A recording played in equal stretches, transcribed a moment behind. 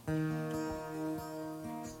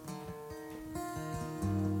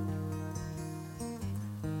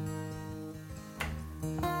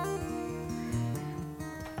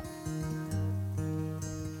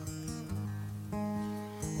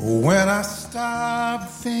When I stop,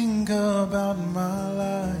 think about my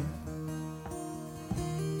life,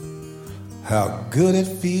 how good it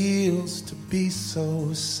feels to be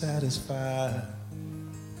so satisfied.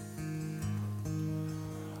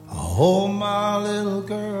 I hold my little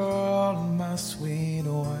girl and my sweet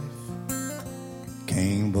wife,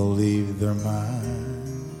 can't believe they're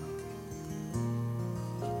mine.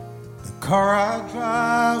 The car I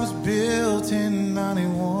drive was built in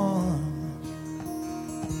 91,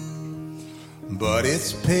 but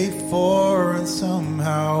it's paid for and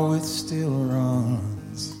somehow it still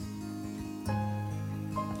runs.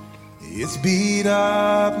 It's beat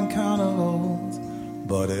up and kind of old,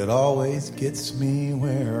 but it always gets me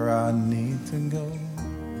where I need to go.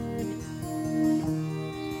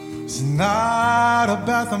 It's not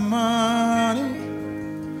about the money,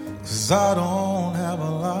 'cause I don't have a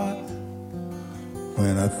lot.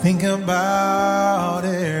 When I think about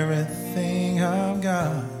everything I've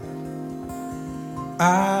got,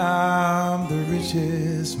 I'm the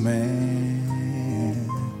richest man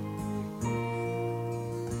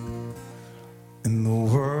in the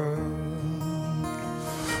world.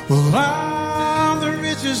 Well, I'm the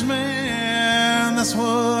richest man, that's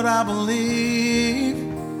what I believe.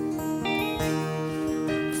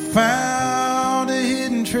 Found a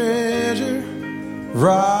hidden treasure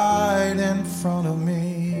right in front of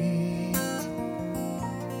me.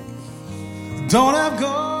 Don't have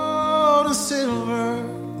gold and silver,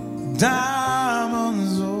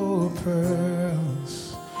 diamonds or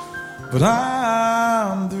pearls, but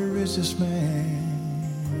I'm the richest man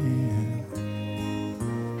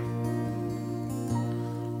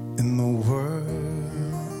in the world.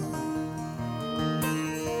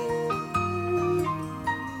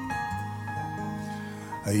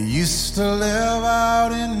 I used to live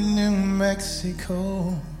out in New Mexico,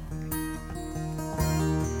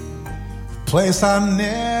 a place I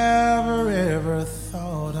never ever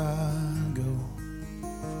thought I'd go.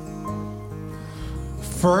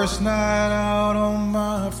 First night out on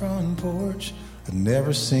my front porch, I'd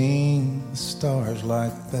never seen the stars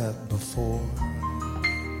like that before.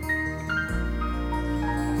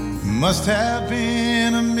 Must have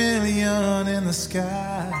been a million in the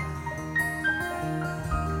sky.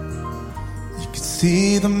 You could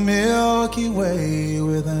see the Milky Way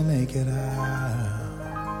with a naked eye.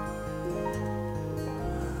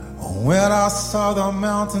 When I saw the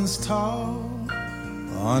mountains tall,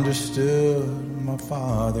 I understood my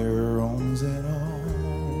Father owns it all.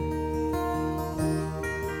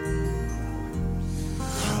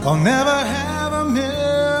 I'll never have $1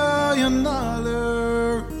 million,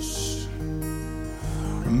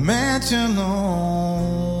 a mansion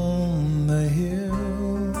on the hill.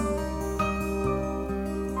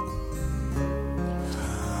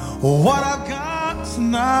 What I've got's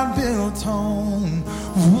not built on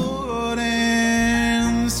wood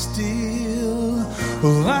and steel.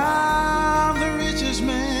 Well, I'm the richest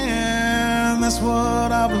man, that's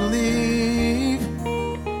what I believe.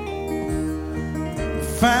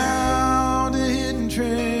 Found a hidden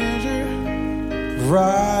treasure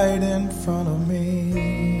right in front of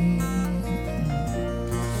me.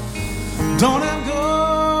 Don't have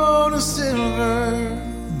gold or silver,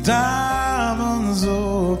 diamonds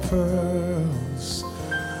or pearls,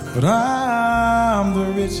 but I'm the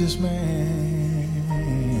richest man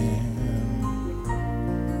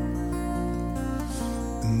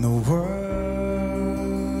in the world.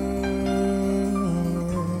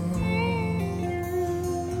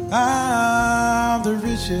 I'm the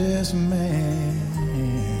richest man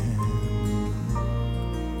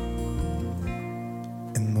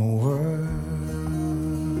in the world.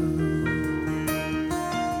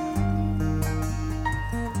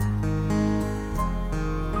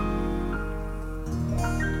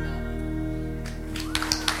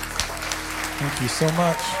 Thank you so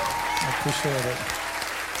much. I appreciate it.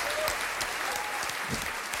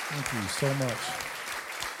 Thank you so much.